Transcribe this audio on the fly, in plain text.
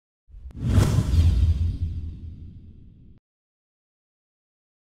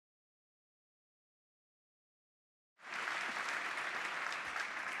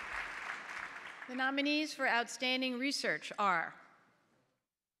The nominees for Outstanding Research are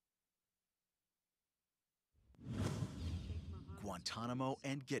Guantanamo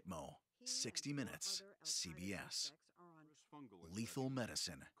and Gitmo, 60 Minutes, CBS. Lethal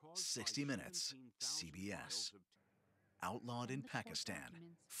Medicine, 60 Minutes, CBS. Outlawed in Pakistan,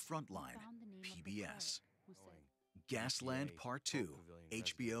 Frontline, PBS. Gasland Part 2,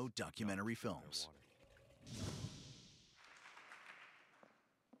 HBO Documentary Films.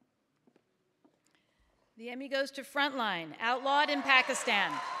 the Emmy goes to Frontline, Outlawed in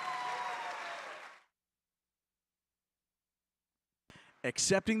Pakistan.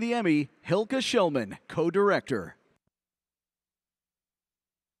 Accepting the Emmy, Hilke Schillman, co-director.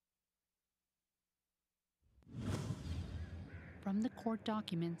 From the court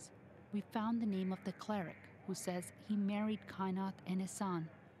documents, we found the name of the cleric who says he married Kainat and his son.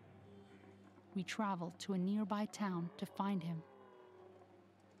 We traveled to a nearby town to find him.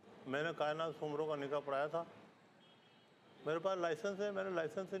 मैंने कायनात सोमरो का निकाह पढ़ाया था मेरे पास licence है मैंने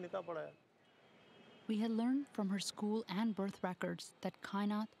licence से निकाह पढ़ाया We had learned from her school and birth records that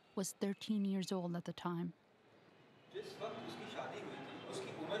Kainat was 13 years old at the time. जिस वक्त उसकी शादी हुई थी उसकी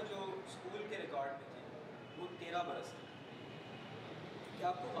उम्र जो स्कूल के रिकॉर्ड में थी वो 13 बरस थी क्या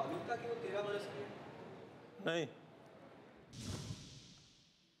आपको मालूम था कि वो 13 बरस की है नहीं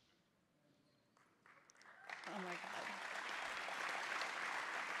Oh my God.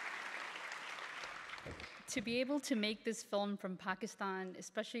 To be able to make this film from Pakistan,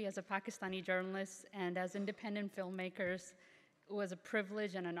 especially as a Pakistani journalist and as independent filmmakers, was a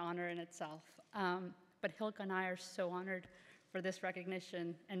privilege and an honor in itself. But Hilke and I are so honored for this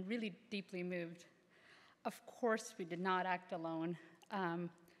recognition and really deeply moved. Of course, we did not act alone.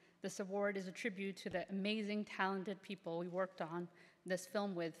 This award is a tribute to the amazing, talented people we worked on this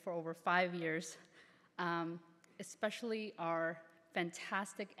film with for over 5 years, especially our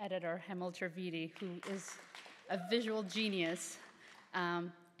fantastic editor, Hemel Trivedi, who is a visual genius,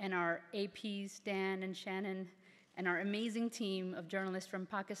 and our APs, Dan and Shannon, and our amazing team of journalists from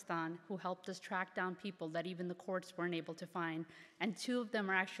Pakistan who helped us track down people that even the courts weren't able to find. And 2 of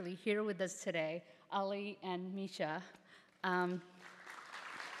them are actually here with us today, Ali and Misha.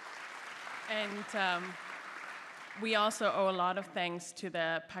 We also owe a lot of thanks to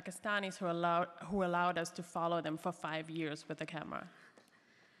the Pakistanis who allowed us to follow them for 5 years with the camera.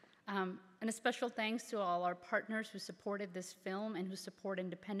 And a special thanks to all our partners who supported this film and who support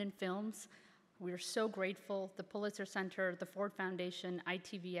independent films. We're so grateful, the Pulitzer Center, the Ford Foundation,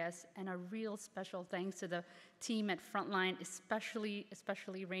 ITVS, and a real special thanks to the team at Frontline,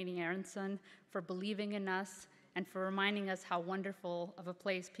 especially Rainey Aronson, for believing in us and for reminding us how wonderful of a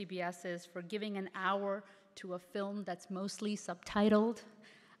place PBS is, for giving an hour to a film that's mostly subtitled.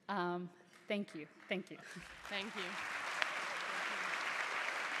 Thank you, thank you. Thank you.